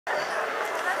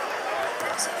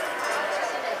Good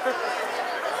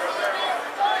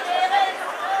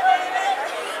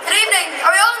evening.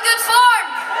 Are we all in good form?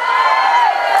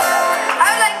 I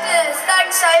would like to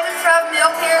thank Simon for having me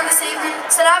up here this evening.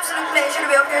 It's an absolute pleasure to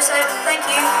be up here, Simon. Thank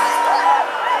you.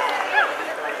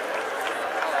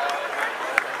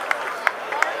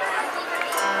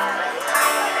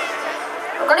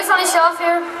 We're going to finish off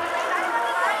here.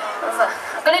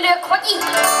 I'm going to do a quickie.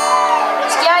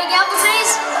 Scary gamble,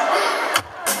 please.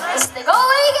 This is the Go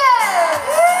Eagles!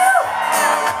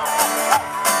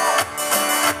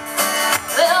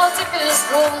 Well, took a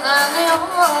stroll down the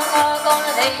walk on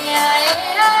the day.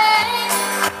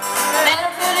 Met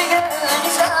a pretty girl and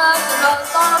you said I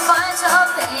was gonna find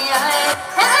something. And I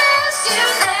asked you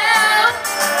now,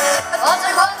 what's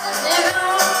it going to do?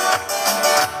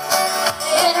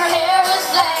 And her hair is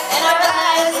black and her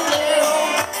eyes are blue.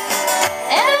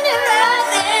 And I knew right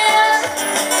then,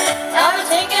 now we're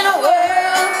taking a whirl.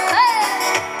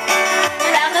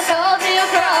 Around the salty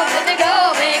crowd with the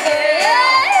go-maker.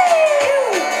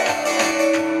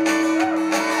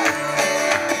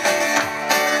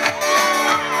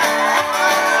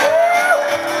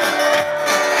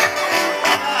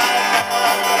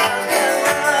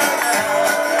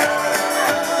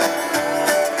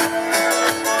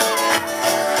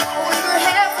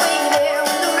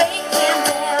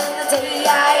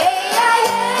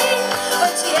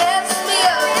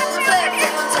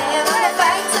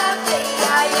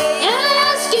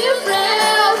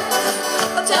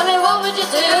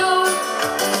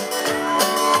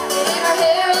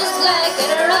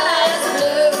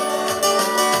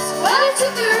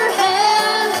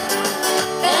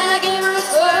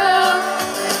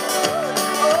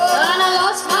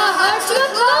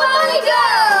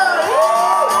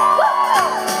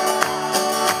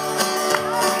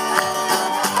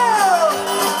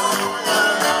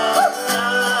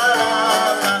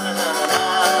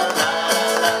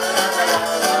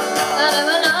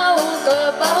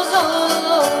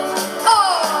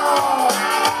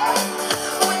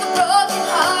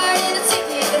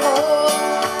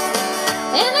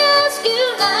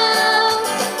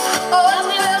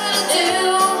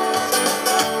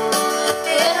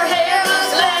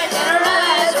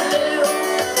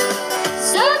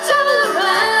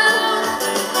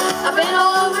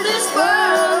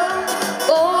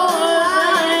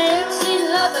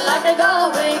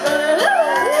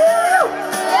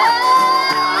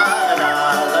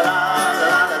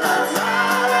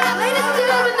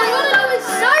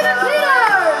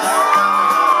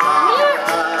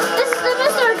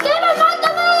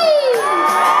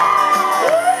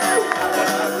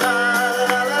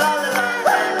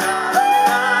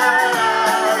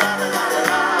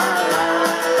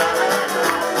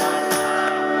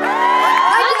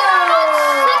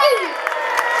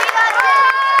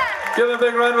 Give a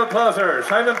big round of applause here.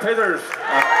 Simon Peters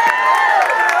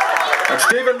and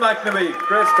Stephen McNamee.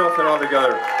 Great stuff they're all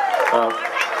together.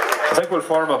 I think we'll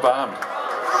form a band.